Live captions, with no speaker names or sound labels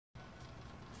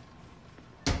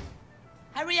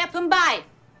Hurry up and buy.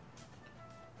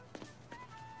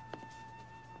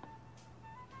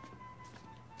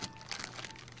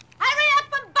 Hurry up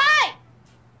and buy.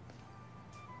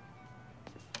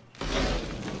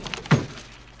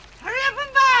 Hurry up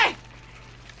and buy.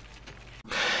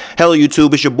 Hello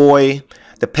YouTube, it's your boy,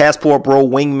 the Passport Bro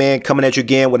Wingman, coming at you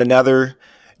again with another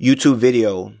YouTube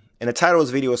video. And the title of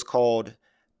this video is called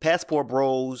Passport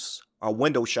Bros Are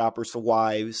Window Shoppers for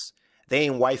Wives. They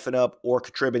ain't wifing up or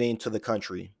contributing to the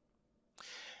country.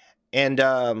 And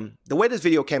the way this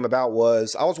video came about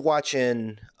was I was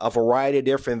watching a variety of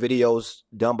different videos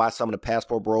done by some of the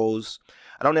Passport Bros.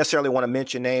 I don't necessarily want to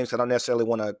mention names. I don't necessarily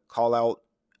want to call out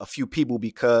a few people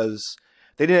because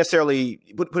they didn't necessarily,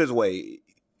 put it this way,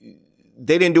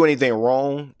 they didn't do anything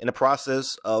wrong in the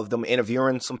process of them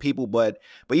interviewing some people. But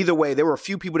either way, there were a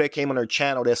few people that came on their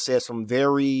channel that said some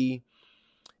very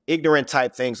ignorant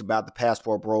type things about the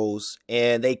Passport Bros,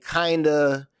 and they kind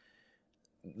of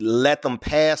let them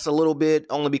pass a little bit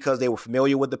only because they were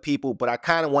familiar with the people, but I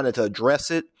kind of wanted to address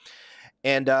it.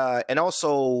 And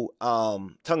also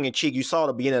tongue in cheek, you saw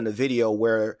the beginning of the video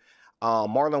where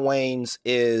Marlon Wayans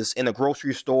is in a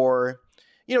grocery store.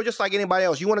 You know, just like anybody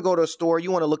else, you want to go to a store,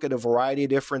 you want to look at a variety of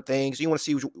different things, you want to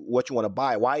see what you want to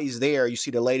buy. While he's there, you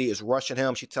see the lady is rushing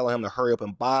him, she's telling him to hurry up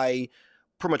and buy,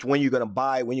 pretty much when you're going to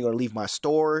buy, when you're going to leave my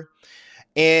store.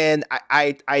 And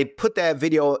I put that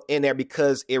video in there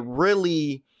because it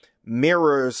really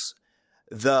mirrors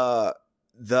the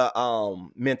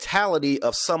mentality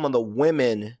of some of the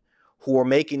women who are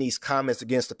making these comments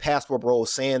against the Passport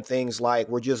Bros, saying things like,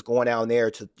 we're just going down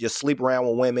there to just sleep around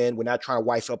with women, we're not trying to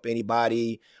wife up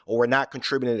anybody, or we're not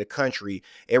contributing to the country.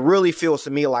 It really feels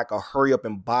to me like a hurry up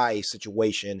and buy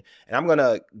situation. And I'm going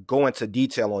to go into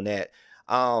detail on that.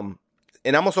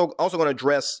 And I'm also going to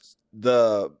address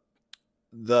the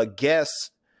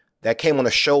guests that came on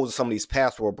the shows of some of these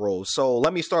Passport Bros. So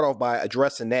let me start off by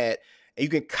addressing that, and you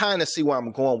can kind of see where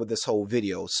I'm going with this whole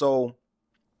video. So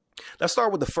let's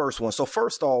start with the first one. So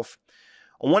first off,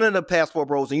 one of the Passport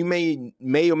Bros, and you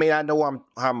may or may not know what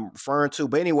I'm referring to,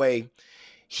 but anyway,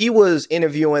 he was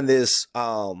interviewing this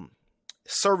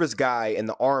service guy in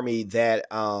the Army that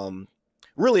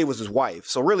really it was his wife.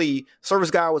 So really, service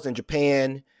guy was in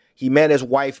Japan. He met his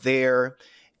wife there,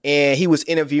 and he was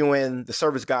interviewing the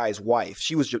service guy's wife.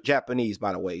 She was Japanese,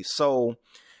 by the way. So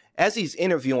as he's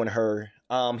interviewing her,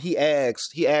 he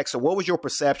asked her, what was your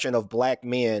perception of black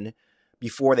men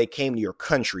before they came to your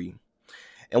country?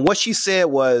 And what she said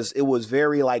was, it was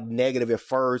very like negative at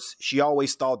first. She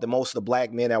always thought that most of the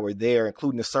black men that were there,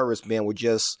 including the servicemen, were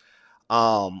just,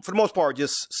 for the most part,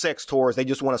 just sex tourists. They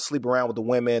just want to sleep around with the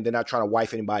women. They're not trying to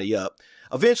wife anybody up.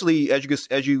 Eventually, as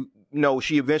you know,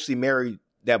 she eventually married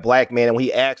that black man. And when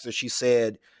he asked her, she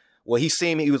said, well, he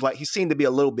seemed to be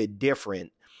a little bit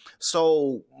different.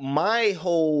 So my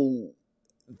whole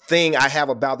thing I have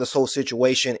about this whole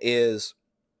situation is,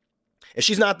 and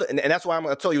she's not, and that's why I'm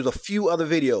going to tell you, there's a few other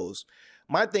videos.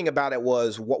 My thing about it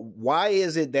was, why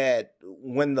is it that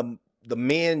when the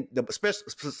men,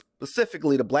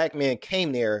 specifically the black man,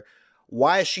 came there,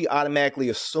 why is she automatically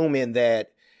assuming that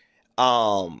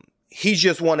he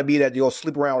just want to be that they'll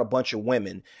sleep around with a bunch of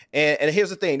women? And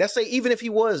here's the thing. Let's say even if he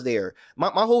was there, my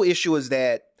whole issue is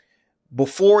that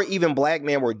before even black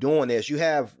men were doing this, you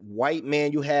have white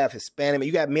men, you have Hispanic men,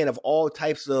 you got men of all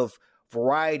types of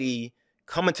variety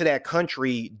coming to that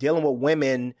country, dealing with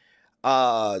women,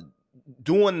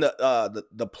 doing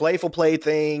the playful play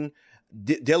thing,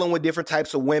 dealing with different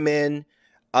types of women,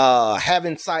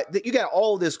 having sight. You got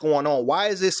all this going on. Why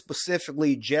is this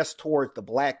specifically just towards the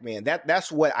black man?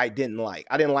 That's what I didn't like.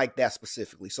 I didn't like that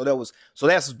specifically. So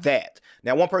that's that.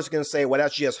 Now, one person can say, well,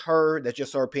 that's just her. That's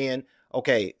just her opinion.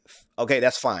 Okay,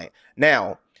 that's fine.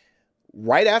 Now,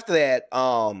 right after that,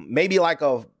 maybe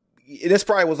this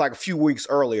probably was like a few weeks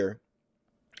earlier,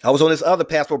 I was on this other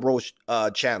Passport Bros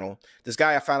channel. This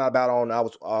guy I found out about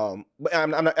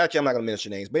I'm not going to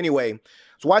mention names, but anyway,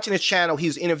 so watching this channel,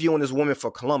 he's interviewing this woman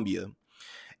for Colombia,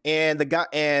 and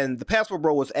the Passport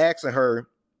Bro was asking her,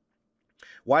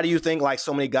 why do you think like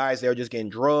so many guys there are just getting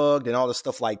drugged and all this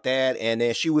stuff like that? And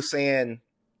then she was saying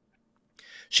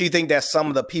she think that some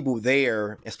of the people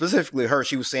there, and specifically her,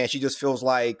 she was saying she just feels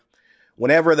like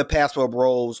whenever the Passport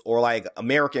Bros or like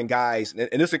American guys,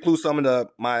 and this includes some of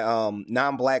my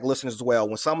non-black listeners as well,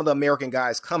 when some of the American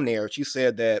guys come there, she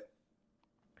said that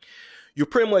you're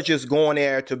pretty much just going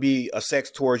there to be a sex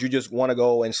tourist. You just want to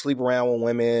go and sleep around with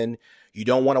women. You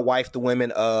don't want to wife the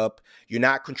women up. You're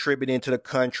not contributing to the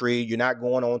country. You're not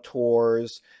going on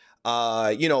tours.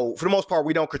 You know, for the most part,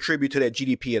 we don't contribute to that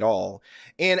GDP at all.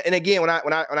 And again, when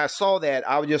I saw that,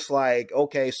 I was just like,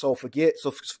 okay, so forget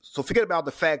about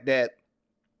the fact that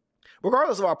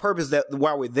regardless of our purpose, that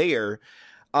while we're there,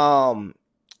 the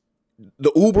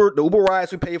Uber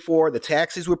rides we pay for, the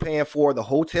taxis we're paying for, the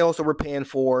hotels that we're paying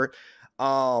for,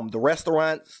 the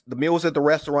restaurants, the meals at the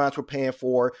restaurants we're paying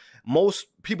for. Most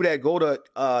people that go to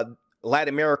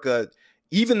Latin America,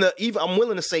 even I'm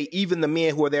willing to say even the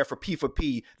men who are there for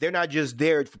P4P, they're not just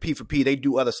there for P4P. They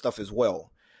do other stuff as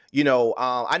well. You know,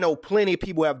 I know plenty of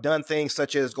people have done things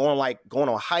such as going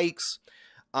on hikes,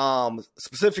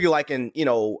 specifically like in, you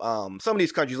know, some of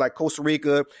these countries like Costa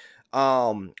Rica,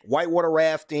 whitewater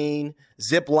rafting,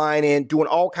 zip lining, doing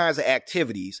all kinds of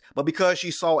activities. But because she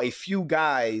saw a few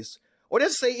guys, or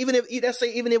let's say even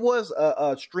it was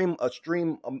a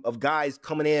stream of guys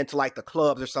coming in to like the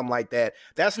clubs or something like that,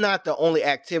 that's not the only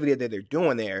activity that they're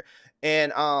doing there.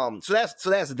 And so that's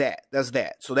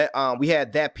that. So that we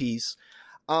had that piece.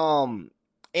 And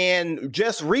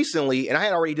just recently, and I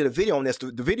had already did a video on this.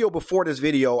 The video before this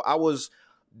video, I was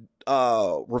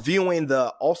reviewing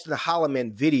the Austin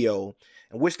Holloman video,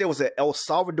 in which there was an El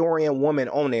Salvadorian woman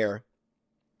on there.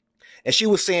 And she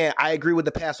was saying, I agree with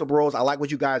the Pastor Bros. I like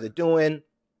what you guys are doing.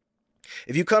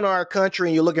 If you come to our country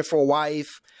and you're looking for a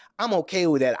wife, I'm okay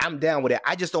with that. I'm down with it.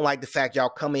 I just don't like the fact y'all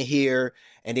come in here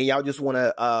and then y'all just want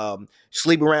to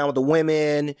sleep around with the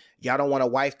women. Y'all don't want to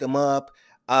wife them up.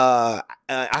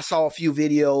 I saw a few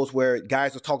videos where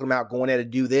guys were talking about going there to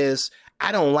do this.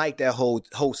 I don't like that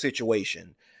whole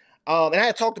situation. And I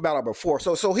had talked about it before.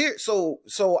 So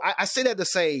I say that to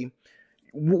say,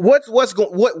 what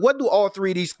do all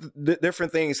three of these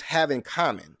different things have in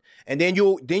common? And then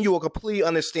you will completely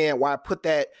understand why I put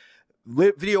that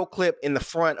video clip in the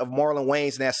front of Marlon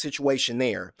Wayans and that situation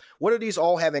there. What do these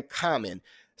all have in common?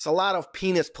 It's a lot of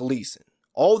penis policing.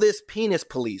 All this penis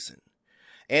policing.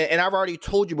 And I've already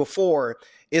told you before,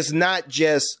 it's not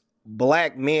just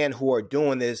black men who are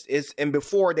doing this. And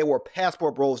before they were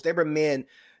passport bros, there were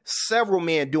several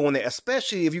men doing it,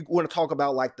 especially if you want to talk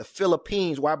about like the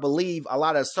Philippines, where I believe a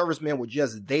lot of servicemen were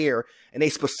just there, and they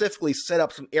specifically set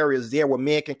up some areas there where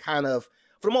men can kind of,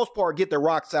 for the most part, get their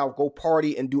rocks out, go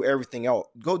party and do everything else.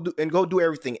 Go do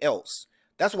everything else.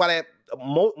 That's why that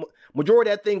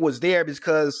majority of that thing was there,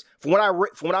 because from what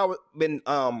I've been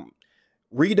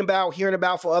reading about, hearing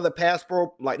about for other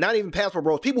passport, like not even passport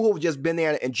bros, people who have just been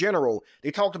there in general, they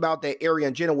talked about that area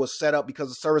in general was set up because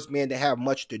the servicemen didn't have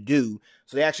much to do.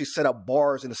 So they actually set up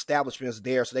bars and establishments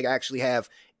there so they could actually have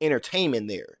entertainment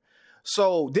there.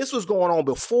 So this was going on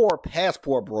before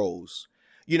passport bros.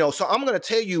 You know, so I'm going to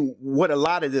tell you what a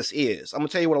lot of this is. I'm going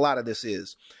to tell you what a lot of this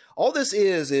is. All this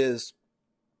is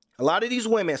a lot of these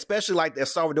women, especially like the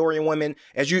Salvadorian women,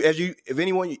 if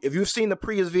you've seen the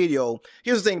previous video,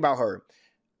 here's the thing about her.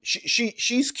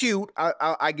 She's cute.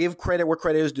 I give credit where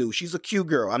credit is due. She's a cute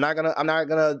girl. I'm not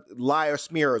gonna lie or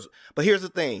smear her. But here's the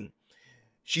thing.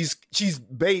 She's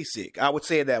basic. I would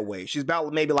say it that way. She's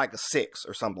about maybe like a 6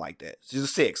 or something like that. She's a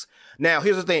 6. Now,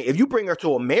 here's the thing. If you bring her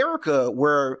to America,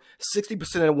 where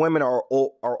 60% of women are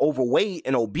overweight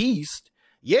and obese,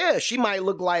 yeah, she might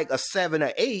look like a 7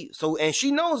 or 8. So, and she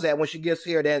knows that when she gets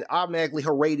here, then automatically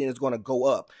her rating is going to go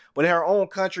up. But in her own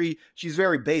country, she's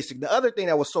very basic. The other thing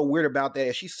that was so weird about that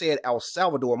is she said El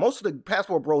Salvador. Most of the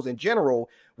passport bros in general,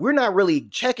 we're not really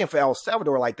checking for El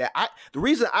Salvador like that. The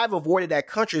reason I've avoided that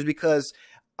country is because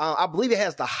I believe it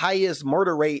has the highest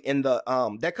murder rate in the,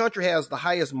 that country has the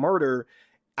highest murder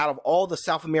out of all the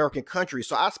South American countries.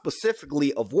 So I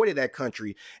specifically avoided that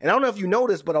country. And I don't know if you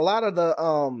noticed, but a lot of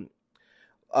the,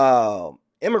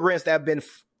 immigrants that have been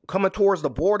coming towards the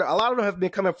border, a lot of them have been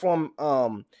coming from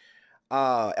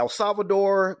El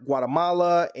Salvador,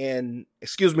 Guatemala, and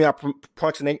excuse me, our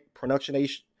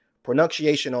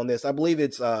pronunciation on this. I believe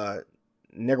it's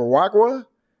Nicaragua,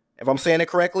 if I'm saying it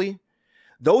correctly.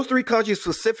 Those 3 countries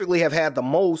specifically have had the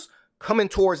most coming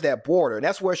towards that border, and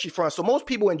that's where she's from. So most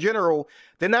people in general,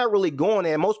 they're not really going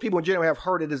there. Most people in general have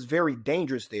heard it is very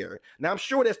dangerous there. Now I'm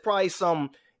sure there's probably some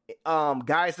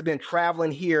guys have been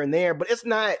traveling here and there, but it's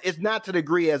not to the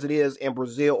degree as it is in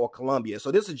Brazil or Colombia. So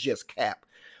this is just cap.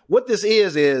 What this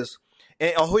is,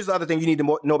 and here's the other thing you need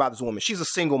to know about this woman. She's a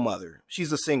single mother.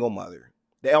 She's a single mother.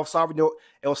 The El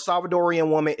Salvadorian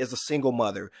woman is a single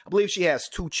mother. I believe she has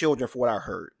 2 children for what I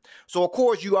heard. So of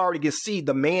course you already can see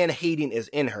the man hating is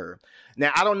in her.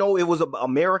 Now I don't know if it was an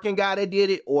American guy that did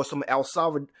it or some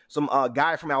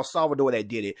guy from El Salvador that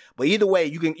did it. But either way,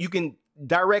 you can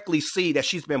directly see that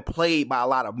she's been played by a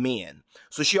lot of men.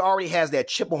 So she already has that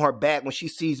chip on her back when she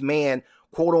sees man,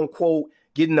 quote unquote,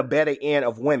 getting the better end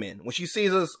of women. When she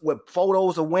sees us with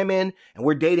photos of women and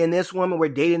we're dating this woman, we're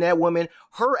dating that woman,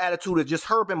 her attitude is just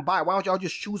her been by. Why don't y'all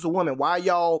just choose a woman? Why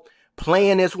y'all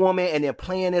playing this woman and then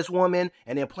playing this woman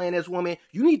and then playing this woman?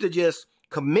 You need to just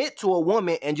commit to a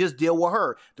woman and just deal with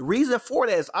her. The reason for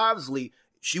that is obviously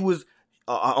she was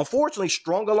unfortunately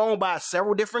strung along by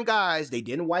several different guys. They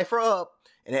didn't wife her up.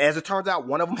 And as it turns out,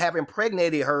 one of them have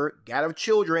impregnated her, got her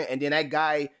children, and then that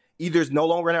guy either is no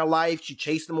longer in her life, she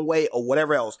chased him away, or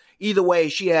whatever else. Either way,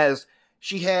 she has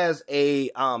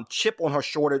a chip on her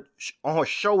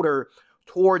shoulder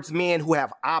towards men who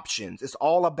have options. It's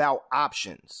all about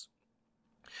options.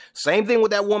 Same thing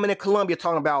with that woman in Colombia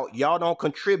talking about y'all don't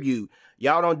contribute,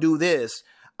 y'all don't do this.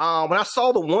 When I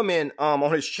saw the woman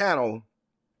on his channel,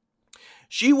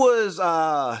 she was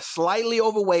slightly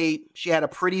overweight. She had a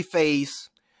pretty face.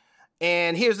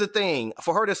 And here's the thing,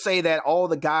 for her to say that all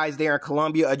the guys there in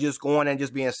Colombia are just going and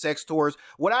just being sex tours,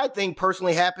 what I think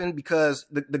personally happened, because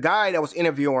the guy that was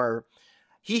interviewing her,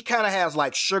 he kind of has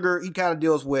like he kind of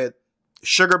deals with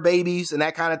sugar babies and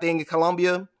that kind of thing in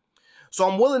Colombia. So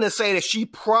I'm willing to say that she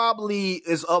probably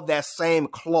is of that same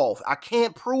cloth. I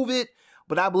can't prove it,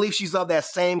 but I believe she's of that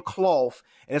same cloth.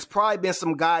 And it's probably been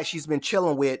some guy she's been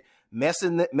chilling with,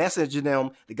 messaging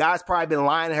them. The guy's probably been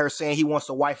lying to her saying he wants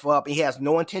to wife up. And he has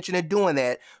no intention of doing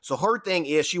that. So her thing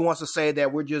is she wants to say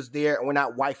that we're just there and we're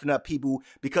not wifing up people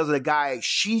because of the guy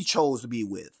she chose to be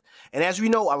with. And as we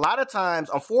know, a lot of times,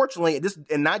 unfortunately,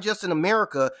 and not just in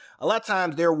America, a lot of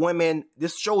times there are women,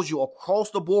 this shows you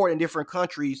across the board in different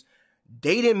countries,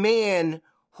 dating men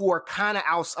who are kind of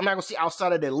I'm not going to say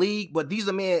outside of their league, but these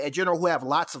are men in general who have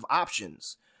lots of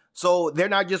options. So they're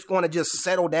not just going to just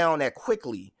settle down that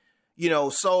quickly. You know,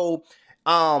 so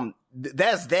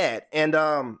that's that. And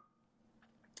the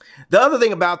other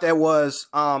thing about that was,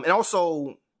 and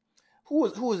also, who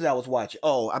was that I was watching?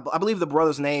 Oh, I believe the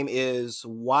brother's name is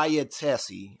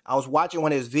Wyattesi. I was watching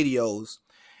one of his videos,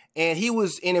 and he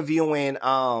was interviewing,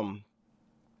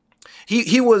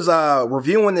 he was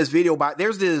reviewing this video by,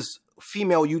 there's this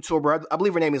female YouTuber, I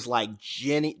believe her name is like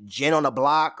Jen on the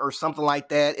Block or something like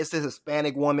that. It's this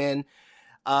Hispanic woman.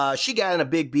 She got in a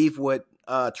big beef with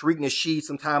Tariq Nasheed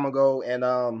some time ago,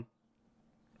 and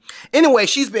anyway,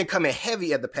 she's been coming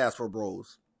heavy at the Passport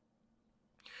Bros,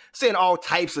 saying all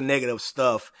types of negative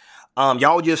stuff.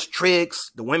 Y'all just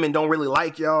tricks. The women don't really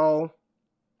like y'all.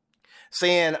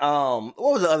 Saying what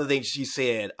was the other thing she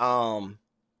said?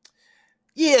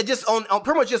 Yeah, just on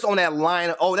pretty much just on that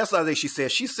line. Oh, that's the other thing she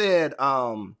said. She said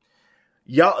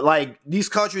y'all, like, these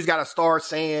countries got to start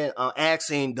saying,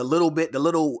 asking the little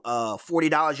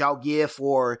 $40 y'all give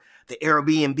for the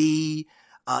Airbnb.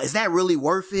 Is that really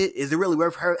worth it? Is it really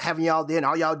worth having y'all there? And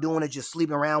all y'all doing is just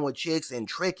sleeping around with chicks and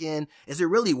tricking. Is it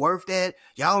really worth that?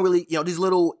 Y'all don't really, these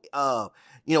little,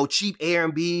 cheap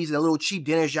Airbnbs and the little cheap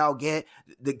dinners y'all get.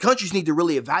 The countries need to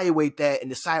really evaluate that and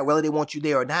decide whether they want you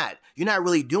there or not. You're not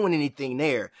really doing anything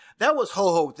there. That was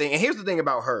ho-ho thing. And here's the thing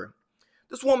about her.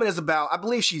 This woman is about, I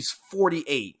believe she's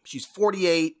 48. She's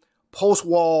 48,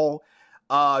 post-wall.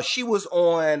 She was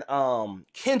on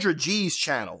Kendra G's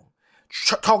channel,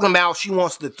 talking about she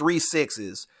wants the 3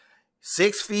 6s.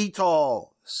 6 feet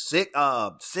tall,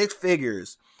 six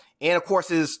figures. And of course,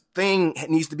 his thing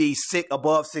needs to be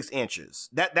above 6 inches.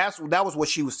 That was what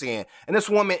she was saying. And this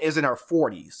woman is in her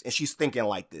 40s, and she's thinking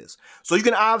like this. So you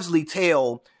can obviously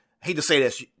tell, I hate to say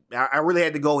this, I really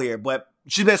had to go here, but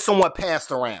she's been somewhat passed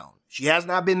around. She has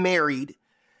not been married.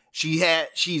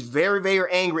 She's very, very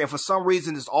angry. And for some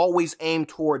reason, it's always aimed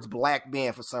towards black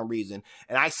men for some reason.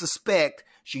 And I suspect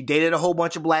she dated a whole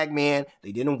bunch of black men.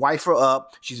 They didn't wife her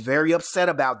up. She's very upset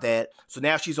about that. So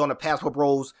now she's on the Passport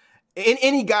Bros. And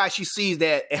any guy she sees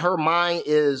that her mind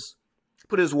is,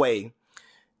 put it this way,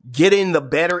 getting the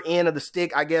better end of the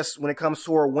stick, I guess, when it comes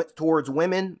towards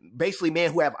women, basically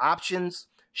men who have options.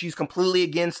 She's completely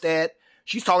against that.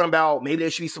 She's talking about maybe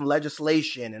there should be some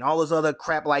legislation and all this other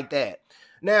crap like that.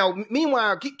 Now,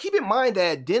 meanwhile, keep in mind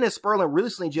that Dennis Sperling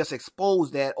recently just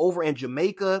exposed that over in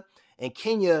Jamaica and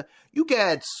Kenya, you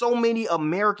got so many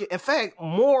American, in fact,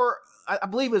 I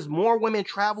believe it's more women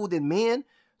travel than men.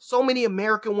 So many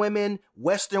American women,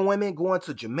 Western women going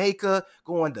to Jamaica,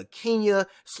 going to Kenya,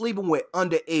 sleeping with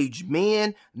underage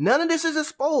men. None of this is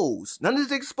exposed. None of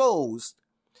this is exposed.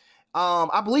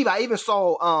 I believe I even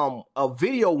saw a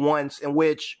video once in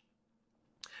which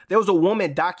there was a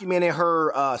woman documenting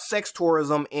her sex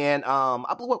tourism, and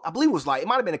I believe it was like, it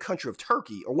might have been a country of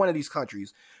Turkey or one of these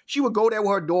countries. She would go there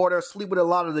with her daughter, sleep with a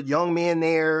lot of the young men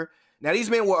there. Now, these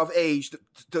men were of age,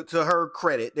 to her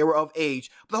credit. They were of age.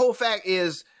 But the whole fact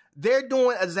is, they're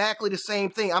doing exactly the same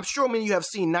thing. I'm sure many of you have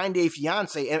seen 90 Day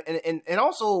Fiance and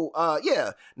also,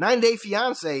 90 Day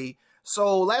Fiance.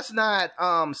 So let's not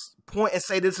point and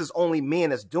say this is only men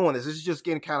that's doing this. This is just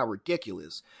getting kind of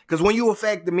ridiculous. Because when you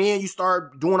affect the men, you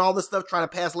start doing all this stuff, trying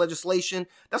to pass legislation,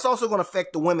 that's also going to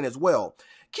affect the women as well.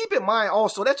 Keep in mind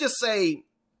also, let's just say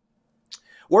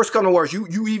Worst come to worst,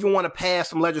 you even want to pass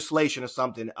some legislation or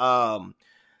something. I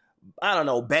don't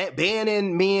know,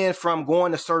 banning men from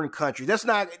going to certain countries. It's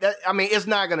not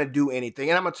going to do anything.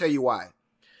 And I'm going to tell you why.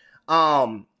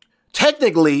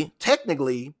 Technically,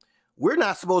 we're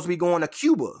not supposed to be going to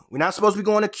Cuba. We're not supposed to be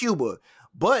going to Cuba.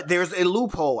 But there's a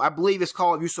loophole. I believe it's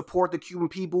called, if you support the Cuban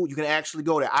people, you can actually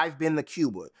go there. I've been to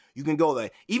Cuba. You can go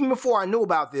there. Even before I knew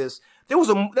about this, there was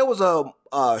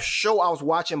a show I was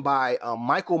watching by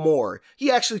Michael Moore.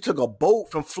 He actually took a boat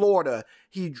from Florida.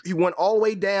 He went all the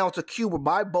way down to Cuba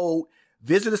by boat,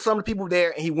 visited some of the people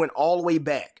there, and he went all the way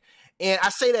back. And I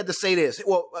say that to say this.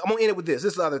 Well, I'm going to end it with this.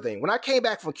 This is the other thing. When I came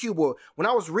back from Cuba, when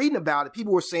I was reading about it,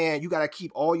 people were saying you got to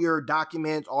keep all your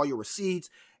documents, all your receipts,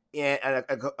 and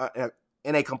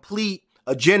a complete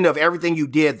agenda of everything you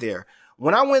did there.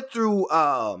 When I went through,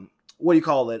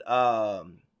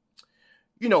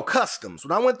 customs.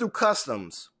 When I went through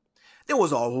customs, there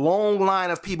was a long line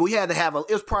of people. You had to have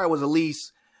it probably was at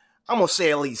least, I'm going to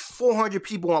say at least 400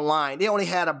 people in line. They only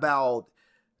had about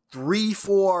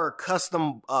 3-4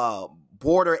 custom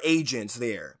border agents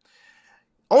there.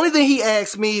 Only thing he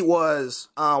asked me was,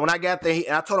 when I got there,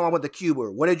 and I told him I went to Cuba.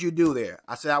 What did you do there?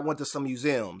 I said I went to some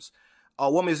museums.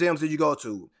 What museums did you go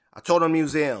to? I told him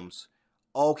museums.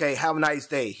 Okay, have a nice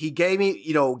day. He gave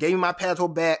me my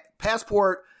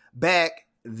passport back.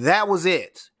 That was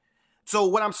it. So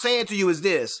what I'm saying to you is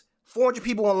this: 400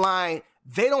 people online.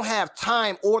 They don't have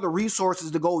time or the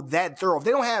resources to go that thorough. If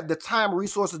they don't have the time or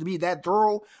resources to be that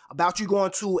thorough about you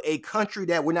going to a country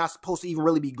that we're not supposed to even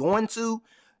really be going to,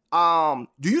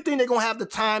 do you think they're going to have the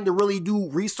time to really do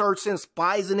research, send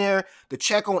spies in there to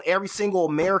check on every single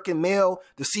American male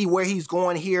to see where he's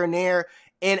going here and there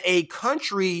in a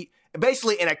country,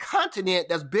 basically in a continent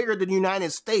that's bigger than the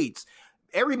United States?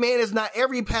 Every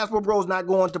passport bro is not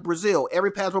going to Brazil.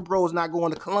 Every passport bro is not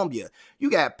going to Colombia. You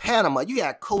got Panama. You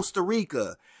got Costa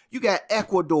Rica. You got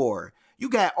Ecuador. You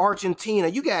got Argentina.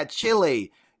 You got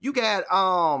Chile. You got,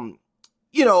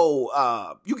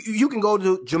 you can go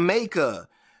to Jamaica.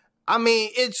 I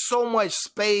mean, it's so much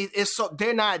space.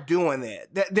 They're not doing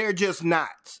that. They're just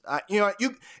not.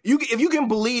 If you can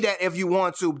believe that if you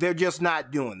want to, they're just not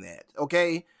doing that.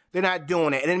 Okay. They're not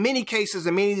doing it. And in many cases,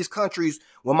 in many of these countries,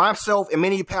 when myself and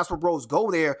many passport bros go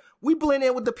there, we blend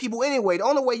in with the people anyway. The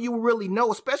only way you really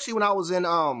know, especially when I was in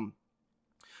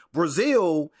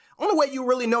Brazil, only way you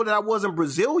really know that I wasn't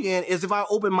Brazilian is if I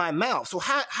open my mouth. So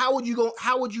how would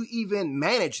you even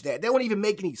manage that? That wouldn't even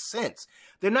make any sense.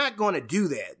 They're not going to do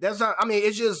that. That's not, I mean,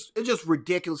 it's just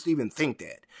ridiculous to even think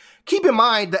that. Keep in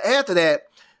mind that after that,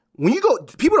 when you go,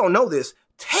 people don't know this,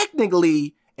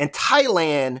 technically in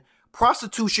Thailand,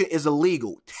 prostitution is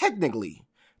illegal. Technically,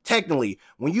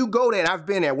 when you go there, and I've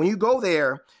been there, when you go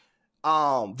there,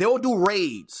 they'll do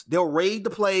raids. They'll raid the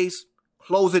place,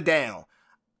 close it down.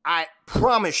 I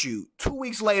promise you, 2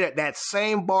 weeks later, that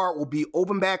same bar will be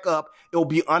open back up. It'll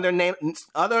be under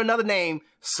another name.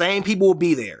 Same people will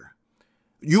be there.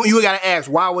 You got to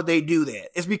ask, why would they do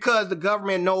that? It's because the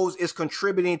government knows it's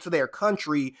contributing to their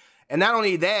country. And not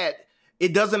only that,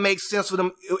 it doesn't make sense for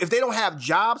them. If they don't have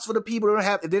jobs for the people,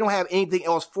 if they don't have anything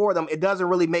else for them, it doesn't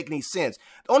really make any sense.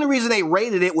 The only reason they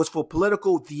raided it was for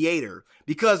political theater,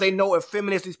 because they know if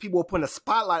feminists, these people are putting a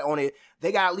spotlight on it,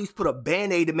 they got to at least put a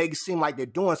Band-Aid to make it seem like they're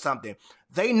doing something.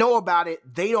 They know about it.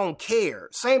 They don't care.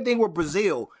 Same thing with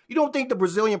Brazil. You don't think the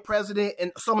Brazilian president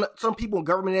and some people in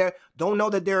government there don't know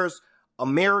that there's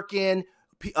American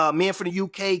men from the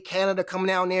UK, Canada coming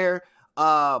down there,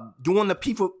 doing the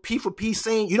P for peace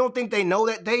scene? You don't think they know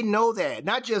that? They know that.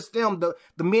 Not just them, the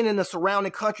men in the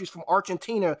surrounding countries from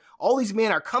Argentina, all these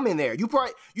men are coming there. You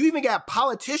even got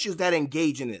politicians that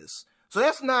engage in this. So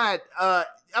that's not,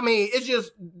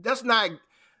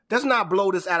 let's not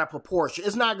blow this out of proportion.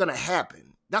 It's not going to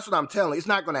happen. That's what I'm telling you. It's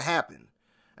not going to happen.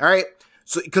 All right.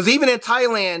 So, because even in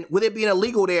Thailand, with it being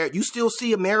illegal there, you still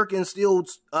see Americans still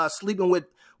sleeping with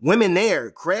women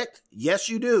there, correct? Yes,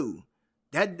 you do.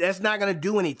 That's not going to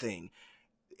do anything.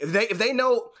 If they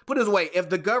know, put it this way, if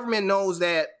the government knows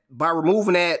that by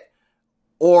removing that,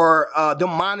 or them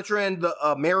monitoring the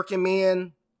American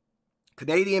men,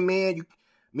 Canadian men,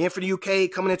 men from the UK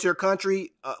coming into your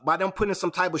country, by them putting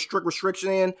some type of strict restriction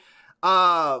in,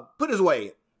 put it this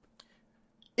way,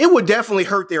 it would definitely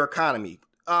hurt their economy.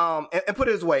 And put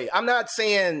it this way, I'm not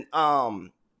saying,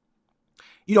 I'm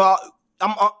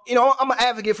an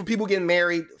advocate for people getting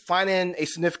married, finding a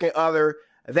significant other,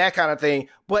 that kind of thing.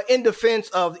 But in defense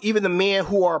of even the men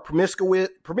who are promiscuous,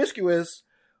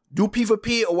 do P for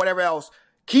P or whatever else,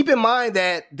 keep in mind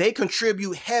that they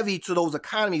contribute heavy to those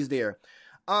economies there.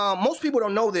 Most people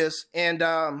don't know this, and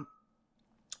I'm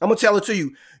gonna tell it to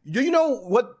you. Do you know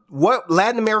what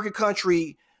Latin American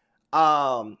country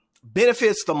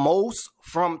benefits the most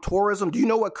from tourism, do you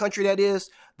know what country that is?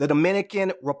 The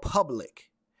Dominican Republic.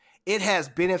 It has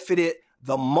benefited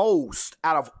the most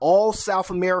out of all South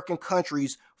American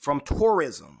countries from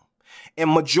tourism. And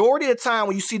majority of the time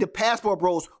when you see the passport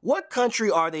bros, what country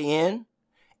are they in?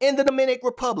 In the Dominican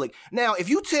Republic. Now, if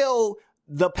you tell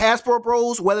the passport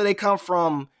bros, whether they come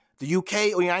from the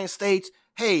UK or the United States,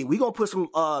 hey, we're going to put some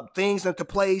things into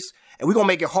place and we're going to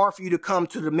make it hard for you to come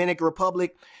to the Dominican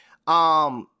Republic.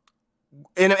 And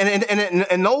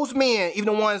those men, even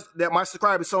the ones that my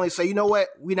subscribers suddenly say, you know what,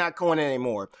 we're not going in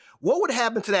anymore. What would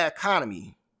happen to that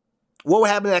economy? What would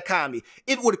happen to that economy?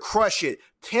 It would crush it.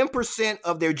 10%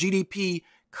 of their GDP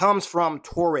comes from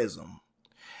tourism.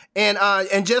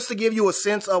 And just to give you a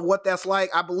sense of what that's like,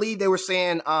 I believe they were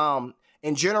saying,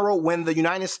 in general, when the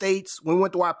United States, when we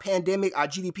went through our pandemic, our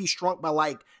GDP shrunk by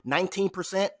like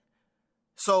 19%.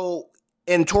 So,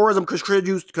 and tourism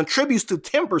contributes to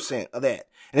 10% of that.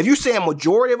 And if you're saying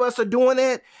majority of us are doing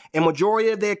that, and majority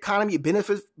of the economy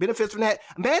benefits from that,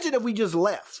 imagine if we just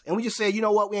left and we just said, you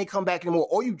know what, we ain't come back anymore,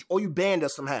 or you banned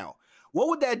us somehow. What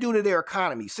would that do to their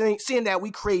economy? Seeing that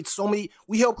we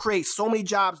help create so many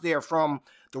jobs there, from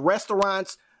the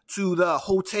restaurants to the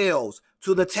hotels,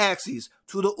 to the taxis,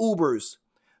 to the Ubers,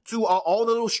 to all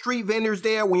the little street vendors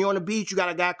there. When you're on the beach, you got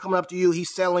a guy coming up to you,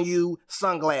 he's selling you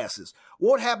sunglasses.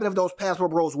 What would happen if those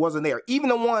passport bros wasn't there? Even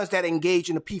the ones that engage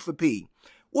in the P4P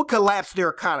would collapse their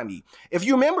economy. If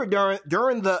you remember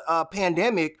during the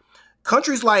pandemic,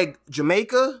 countries like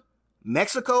Jamaica,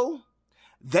 Mexico,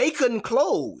 they couldn't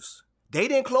close. They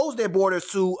didn't close their borders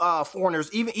to foreigners,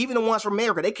 even the ones from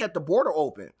America. They kept the border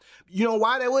open. You know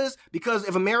why that was? Because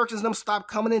if Americans them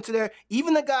stopped coming into there,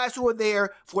 even the guys who were there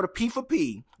for the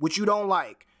P4P, which you don't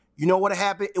like, you know what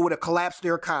happened? It would have collapsed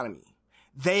their economy.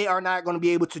 They are not going to be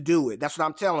able to do it. That's what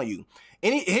I'm telling you.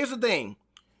 Here's the thing.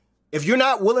 If you're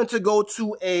not willing to go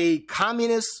to a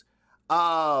communist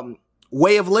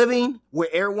way of living where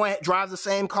everyone drives the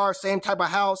same car, same type of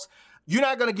house, you're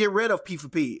not going to get rid of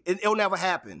P4P. It'll never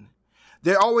happen.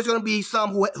 There are always going to be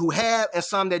some who have and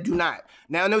some that do not.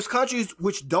 Now, in those countries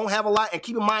which don't have a lot, and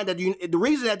keep in mind that the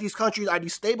reason that these countries are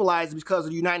destabilized is because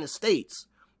of the United States.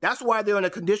 That's why they're in the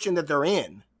condition that they're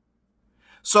in.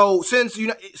 So since put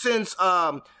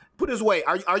it this way,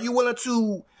 are you willing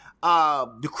to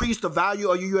decrease the value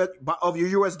of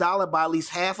your US dollar by at least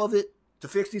half of it to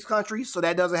fix these countries so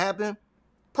that doesn't happen?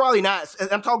 Probably not.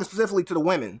 I'm talking specifically to the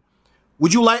women.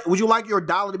 Would you like your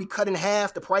dollar to be cut in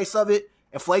half, the price of it?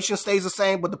 Inflation stays the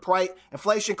same, but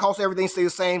inflation costs everything stays the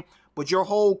same, but your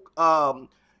whole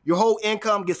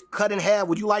income gets cut in half.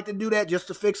 Would you like to do that just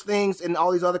to fix things in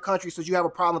all these other countries so you have a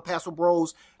problem with passport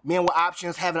bros, men with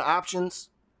options, having options?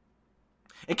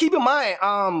 And keep in mind,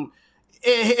 and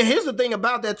here's the thing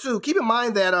about that too. Keep in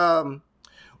mind that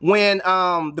when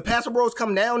the passport bros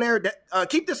come down there,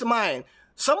 keep this in mind.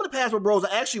 Some of the passport bros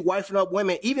are actually wifing up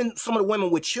women, even some of the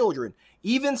women with children.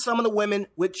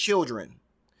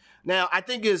 Now, I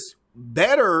think it's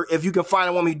better if you can find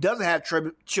a woman who doesn't have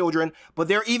children, but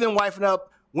they're even wifing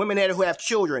up women there who have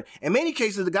children. In many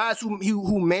cases, the guys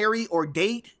who marry or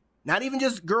date, not even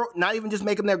just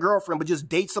make them their girlfriend, but just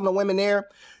date some of the women there.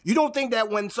 You don't think that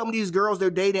when some of these girls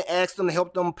they're dating ask them to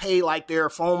help them pay like their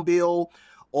phone bill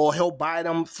or help buy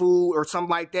them food or something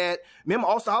like that? Remember,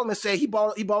 Austin Holloman said he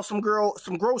bought some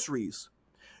groceries.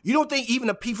 You don't think even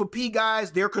the P4P guys,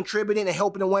 they're contributing and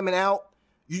helping the women out?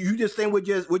 You just think we're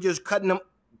just cutting them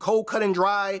cold, cut and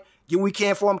dry, get what we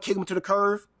can for them, kick them to the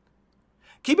curve?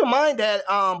 Keep in mind that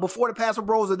before the passport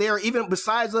bros are there, even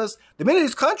besides us, the many of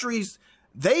these countries,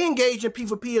 they engage in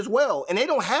P4P as well. And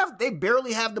they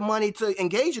barely have the money to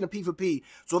engage in the P4P.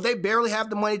 So if they barely have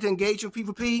the money to engage in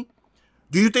P4P,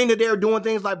 do you think that they're doing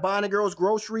things like buying the girls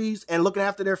groceries and looking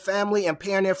after their family and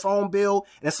paying their phone bill?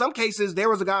 And in some cases, there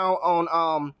was a guy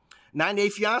on 90 Day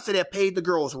Fiancé that paid the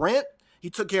girls rent. He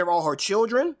took care of all her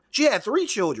children. She had 3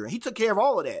 children. He took care of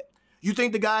all of that. You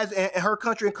think the guys in her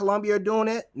country in Colombia are doing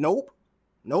that? Nope.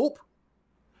 Nope.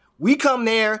 We come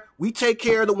there. We take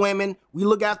care of the women. We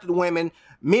look after the women.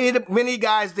 Many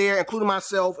guys there, including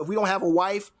myself, if we don't have a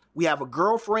wife, we have a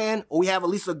girlfriend, or we have at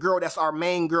least a girl that's our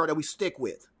main girl that we stick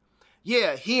with.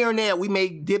 Yeah, here and there, we may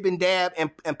dib and dab and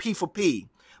P4P.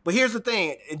 But here's the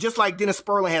thing. Just like Dennis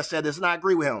Sperling has said this, and I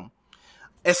agree with him.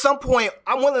 At some point,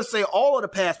 I'm willing to say all of the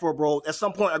passport bros at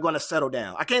some point are going to settle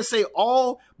down. I can't say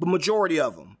all, but majority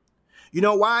of them. You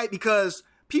know why? Because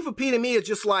P4P to me is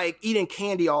just like eating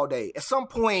candy all day. At some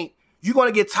point, you're going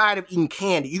to get tired of eating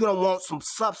candy. You're going to want some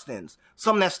substance,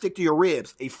 something that stick to your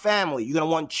ribs, a family. You're going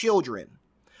to want children.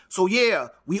 So yeah,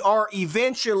 we are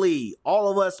eventually, all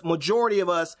of us, majority of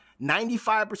us,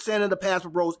 95% of the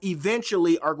passport bros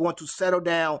eventually are going to settle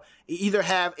down, either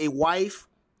have a wife,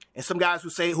 and some guys who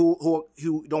say who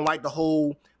don't like the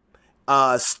whole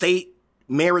state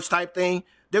marriage type thing,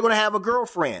 they're going to have a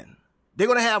girlfriend. They're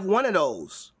going to have one of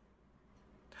those.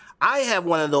 I have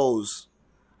one of those.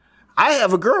 I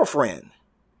have a girlfriend.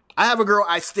 I have a girl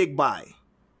I stick by.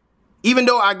 Even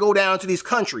though I go down to these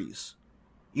countries.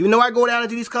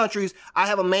 I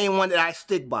have a main one that I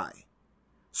stick by.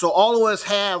 So all of us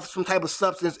have some type of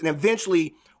substance and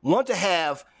eventually want to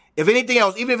have, if anything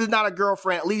else, even if it's not a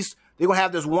girlfriend, at least they're going to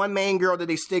have this one main girl that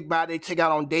they stick by. They take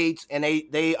out on dates and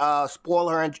they spoil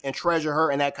her and treasure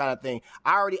her and that kind of thing.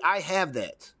 I have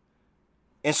that.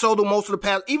 And so do most of the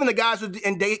past, even the guys who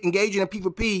engaging in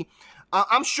P4P.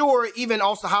 I'm sure even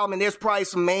Austin Holloman, there's probably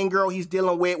some main girl he's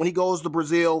dealing with when he goes to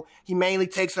Brazil. He mainly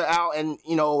takes her out and,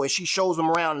 and she shows him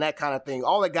around and that kind of thing.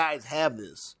 All the guys have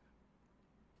this.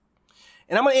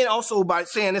 And I'm going to end also by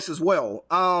saying this as well.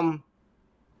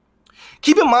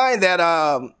 Keep in mind that,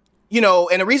 and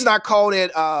the reason I called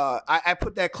it, I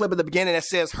put that clip at the beginning that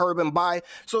says Herb and Bi.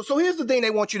 So here's the thing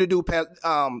they want you to do,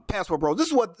 Passport Bros. This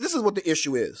is what the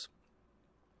issue is.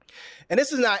 And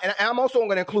this is not, and I'm also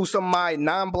going to include some of my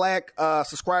non-black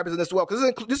subscribers in this as well,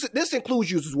 because this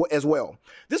includes you as well.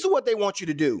 This is what they want you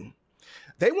to do.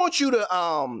 They want you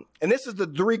to, and this is the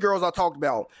 3 girls I talked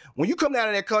about. When you come down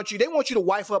to their country, they want you to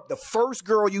wife up the first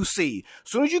girl you see.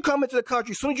 As soon as you come into the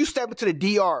country, as soon as you step into the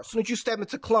DR, as soon as you step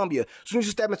into Colombia, as soon as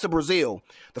you step into Brazil,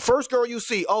 the first girl you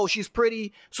see, oh, she's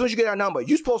pretty. As soon as you get her number,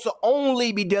 you're supposed to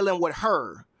only be dealing with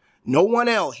her. No one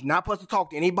else. You're not supposed to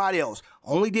talk to anybody else.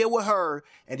 Only deal with her.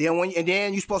 And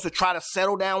then you're supposed to try to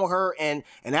settle down with her, and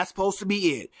that's supposed to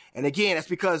be it. And again, that's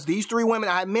because these 3 women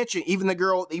I mentioned, even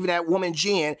that woman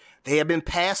Jen, they have been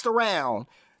passed around.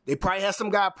 They probably had some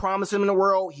guy promise him in the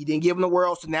world. He didn't give them the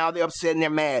world, so now they're upset and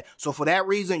they're mad. So for that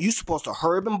reason, you're supposed to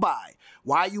herb and buy.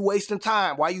 Why are you wasting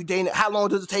time? Why are you dating? How long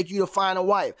does it take you to find a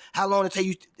wife? How long does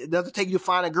it take you to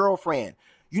find a girlfriend?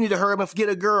 You need to herb and get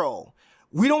a girl.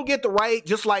 We don't get the right,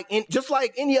 just like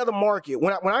any other market.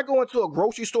 When I go into a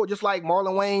grocery store, just like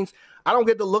Marlon Wayne's, I don't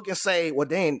get to look and say, well,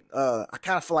 dang, I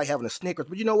kind of feel like having a Snickers.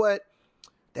 But you know what?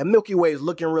 That Milky Way is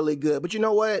looking really good. But you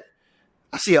know what?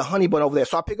 I see a honey bun over there.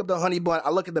 So I pick up the honey bun.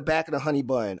 I look at the back of the honey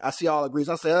bun. I see all the grease.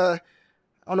 I say, I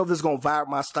don't know if this is going to vibe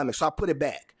my stomach. So I put it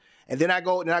back. And then I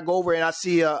go over and I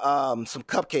see some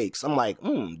cupcakes. I'm like,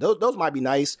 those might be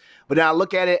nice. But then I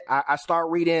look at it. I start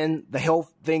reading the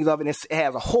health things of it. It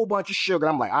has a whole bunch of sugar.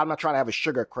 I'm like, I'm not trying to have a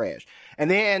sugar crash. And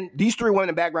then these 3 women in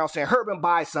the background saying, Herb and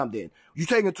buy something. You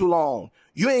taking too long.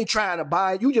 You ain't trying to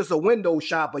buy. You just a window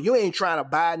shopper. You ain't trying to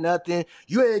buy nothing.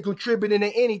 You ain't contributing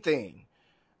to anything.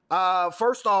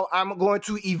 First off, I'm going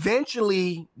to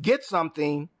eventually get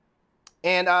something.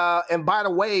 And by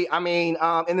the way, I mean,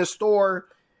 in the store,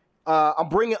 I'm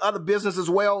bringing other business as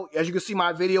well. As you can see,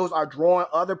 my videos are drawing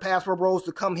other passport bros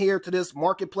to come here to this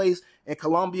marketplace in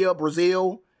Colombia,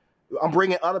 Brazil. I'm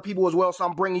bringing other people as well, so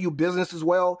I'm bringing you business as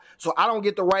well. So I don't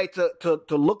get the right to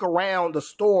look around the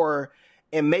store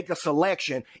and make a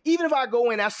selection. Even if I go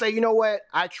in, I say, you know what?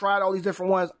 I tried all these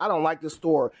different ones. I don't like this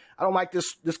store. I don't like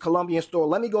this Colombian store.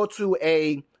 Let me go to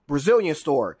a Brazilian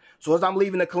store. So as I'm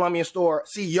leaving the Colombian store,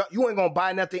 see, you ain't going to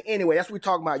buy nothing anyway. That's what we're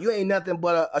talking about. You ain't nothing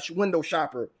but a window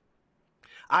shopper.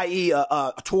 I.e.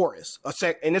 a tourist,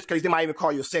 in this case, they might even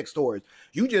call you a sex tourist.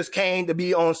 You just came to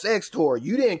be on sex tour.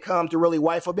 You didn't come to really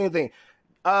wife up anything.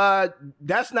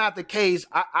 That's not the case.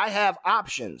 I have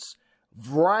options.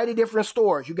 Variety of different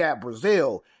stores. You got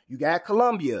Brazil. You got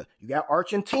Colombia. You got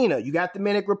Argentina. You got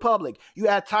Dominican Republic. You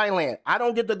got Thailand. I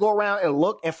don't get to go around and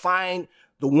look and find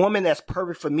the woman that's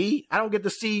perfect for me. I don't get to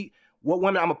see what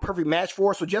woman I'm a perfect match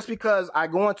for. So just because I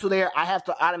go into there, I have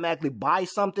to automatically buy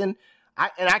something.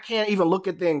 I can't even look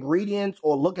at the ingredients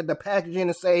or look at the packaging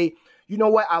and say, you know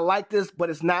what, I like this,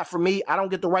 but it's not for me. I don't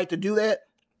get the right to do that.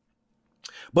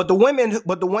 But the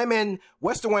women,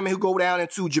 Western women who go down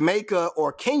into Jamaica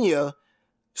or Kenya,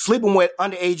 sleeping with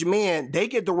underage men, they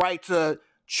get the right to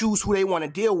choose who they want to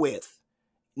deal with.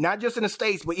 Not just in the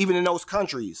States, but even in those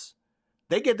countries.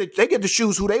 They get to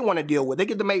choose who they want to deal with. They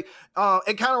get to make,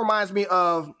 it kind of reminds me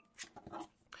of,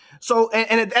 so,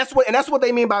 and that's what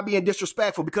they mean by being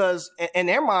disrespectful, because in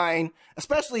their mind,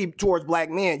 especially towards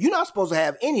black men, you're not supposed to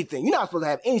have anything. You're not supposed to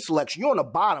have any selection. You're on the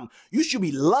bottom. You should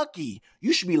be lucky.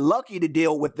 You should be lucky to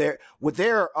deal with the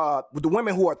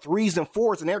women who are 3s and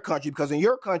 4s in their country, because in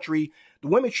your country, the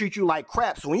women treat you like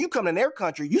crap. So when you come in their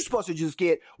country, you're supposed to just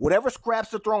get whatever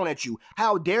scraps are thrown at you.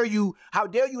 How dare you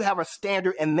have a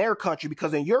standard in their country?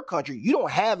 Because in your country, you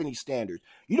don't have any standards.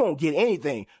 You don't get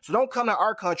anything. So don't come to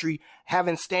our country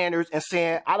having standards and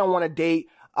saying, I don't want to date.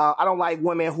 I don't like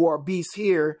women who are beasts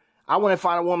here. I want to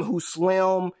find a woman who's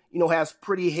slim, you know, has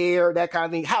pretty hair, that kind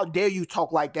of thing. How dare you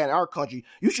talk like that in our country?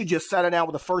 You should just settle down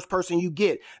with the first person you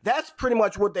get. That's pretty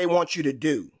much what they want you to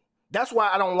do. That's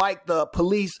why I don't like the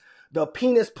police, the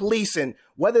penis policing,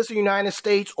 whether it's in the United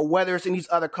States or whether it's in these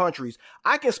other countries.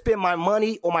 I can spend my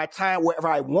money or my time wherever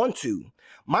I want to.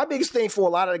 My biggest thing for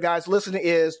a lot of the guys listening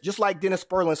is, just like Dennis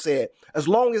Sperling said, as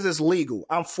long as it's legal,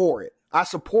 I'm for it. I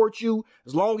support you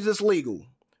as long as it's legal.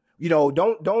 You know,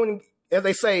 don't, as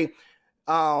they say,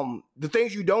 the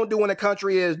things you don't do in the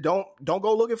country is don't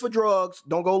go looking for drugs,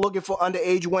 don't go looking for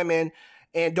underage women,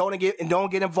 and don't get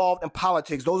involved in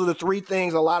politics. Those are the three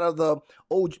things a lot of the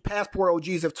passport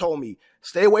OGs have told me.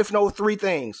 Stay away from those three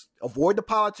things. Avoid the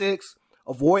politics,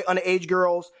 avoid underage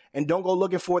girls, and don't go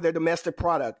looking for their domestic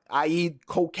product, i.e.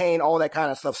 cocaine, all that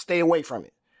kind of stuff. Stay away from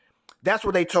it. That's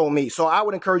what they told me. So I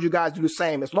would encourage you guys to do the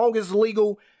same. As long as it's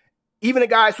legal, even the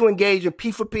guys who engage in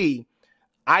P for P,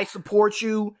 I support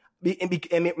you,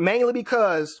 and mainly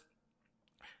because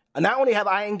not only have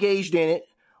I engaged in it,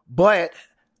 but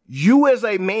you as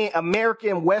a man,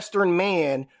 American Western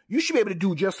man, you should be able to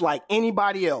do just like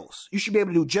anybody else. You should be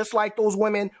able to do just like those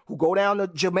women who go down to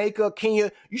Jamaica,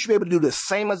 Kenya. You should be able to do the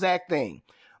same exact thing.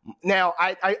 Now,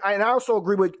 I also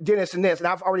agree with Dennis in this, and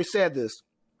I've already said this.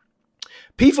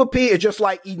 P for P is just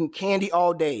like eating candy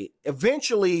all day.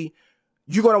 Eventually,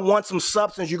 you're going to want some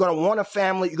substance. You're going to want a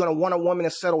family. You're going to want a woman to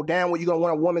settle down with. You're going to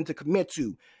want a woman to commit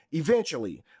to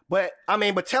eventually. But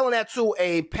telling that to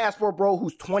a passport bro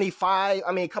who's 25,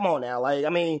 I mean, come on now. Like, I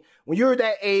mean, when you're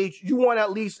that age, you want to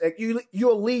at least, you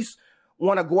at least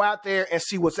want to go out there and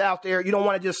see what's out there. You don't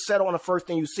want to just settle on the first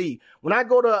thing you see. When I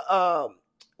go to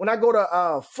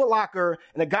Foot Locker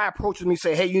and a guy approaches me and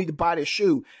say, hey, you need to buy this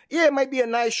shoe. Yeah, it might be a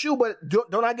nice shoe, but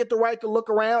don't I get the right to look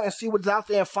around and see what's out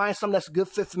there and find something that's a good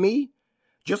fit for me?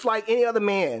 Just like any other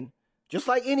man. Just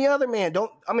like any other man.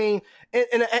 And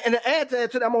to add to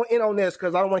that, I'm going to end on this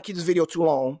because I don't want to keep this video too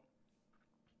long.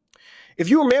 If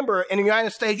you remember, in the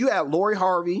United States, you had Lori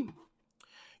Harvey.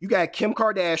 You got Kim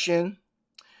Kardashian.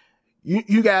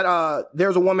 You got,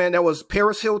 there's a woman that was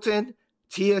Paris Hilton,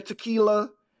 Tia Tequila.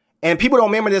 And people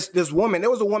don't remember this woman. There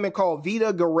was a woman called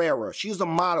Vida Guerrera. She was a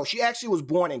model. She actually was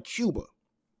born in Cuba.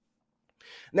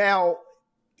 Now,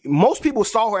 most people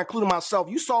saw her, including myself.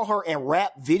 You saw her in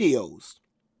rap videos.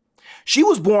 She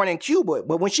was born in Cuba,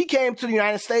 but when she came to the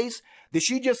United States, did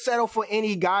she just settle for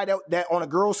any guy that on a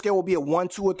girl scale would be a 1,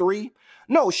 2, or 3?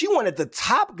 No, she wanted the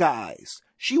top guys.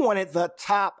 She wanted the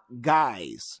top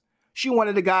guys. She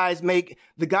wanted the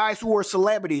guys who were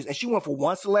celebrities, and she went from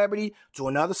one celebrity to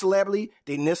another celebrity,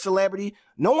 dating this celebrity.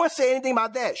 No one said anything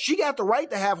about that. She got the right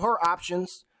to have her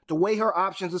options, to weigh her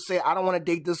options and say, I don't want to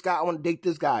date this guy, I want to date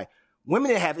this guy. Women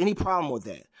didn't have any problem with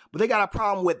that. But they got a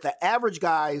problem with the average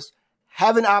guys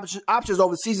having options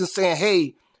overseas and saying,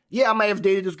 hey, yeah, I might have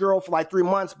dated this girl for like 3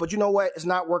 months, but you know what? It's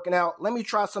not working out. Let me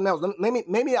try something else.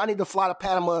 Maybe I need to fly to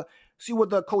Panama, see what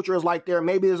the culture is like there.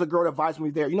 Maybe there's a girl that invites me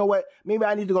there. You know what? Maybe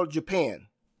I need to go to Japan.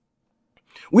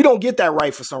 We don't get that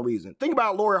right for some reason. Think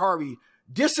about Lori Harvey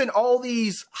dissing all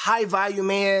these high value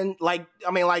men like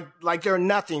they're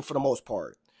nothing for the most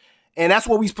part. And that's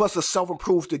what we're supposed to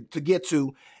self-improve to get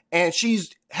to. And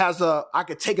has a I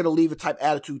could take it or leave it type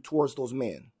attitude towards those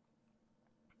men.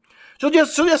 So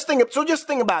just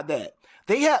think about that.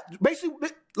 They have basically.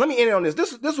 Let me end it on this.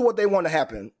 This is what they want to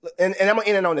happen, and I'm gonna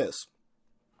end it on this.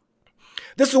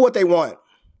 This is what they want.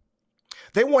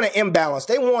 They want an imbalance.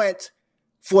 They want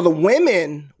for the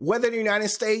women, whether in the United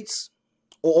States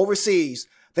or overseas,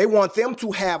 they want them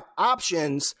to have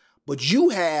options, but you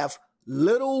have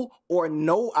little or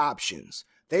no options.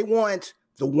 They want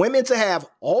the women to have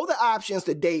all the options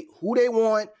to date who they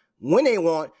want, when they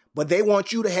want, but they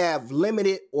want you to have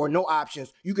limited or no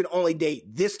options. You can only date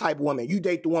this type of woman. You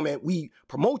date the woman we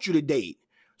promote you to date.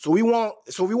 So we want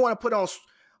to put on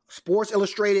Sports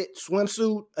Illustrated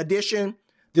swimsuit edition,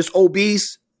 this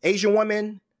obese Asian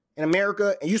woman in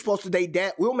America, and you're supposed to date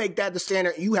that. We'll make that the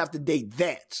standard, and you have to date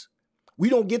that. We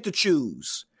don't get to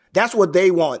choose. That's what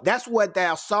they want. That's what that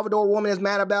El Salvador woman is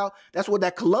mad about. That's what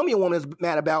that Colombian woman is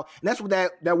mad about. And that's what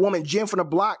that woman Jen from the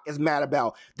block is mad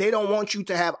about. They don't want you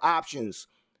to have options.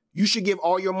 You should give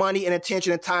all your money and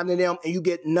attention and time to them, and you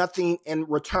get nothing in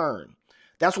return.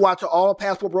 That's why to all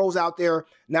passport bros out there,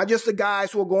 not just the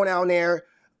guys who are going down there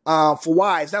for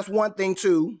wives. That's one thing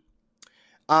too.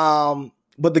 But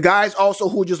the guys also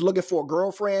who are just looking for a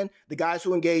girlfriend, the guys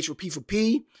who engage for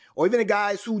P, or even the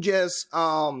guys who just,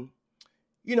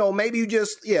 maybe you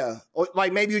just, or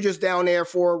like maybe you're just down there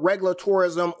for regular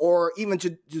tourism or even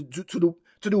to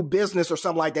do business or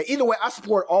something like that. Either way, I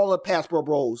support all the passport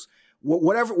bros.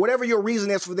 Whatever your reason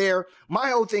is for there.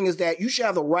 My whole thing is that you should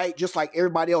have the right, just like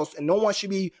everybody else, and no one should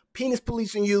be penis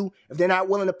policing you if they're not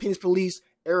willing to penis police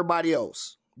everybody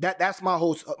else. That's my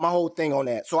whole thing on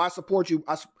that. So I support you.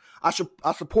 I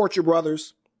support you,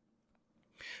 brothers.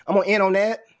 I'm gonna end on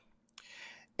that.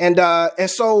 And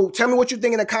so tell me what you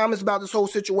think in the comments about this whole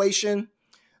situation.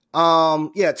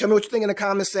 Yeah, tell me what you think in the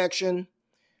comment section.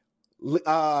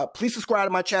 Please subscribe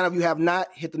to my channel if you have not.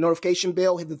 Hit the notification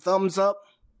bell, hit the thumbs up.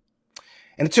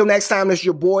 And until next time, this is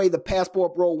your boy, the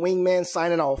Passport Bro Wingman,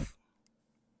 signing off.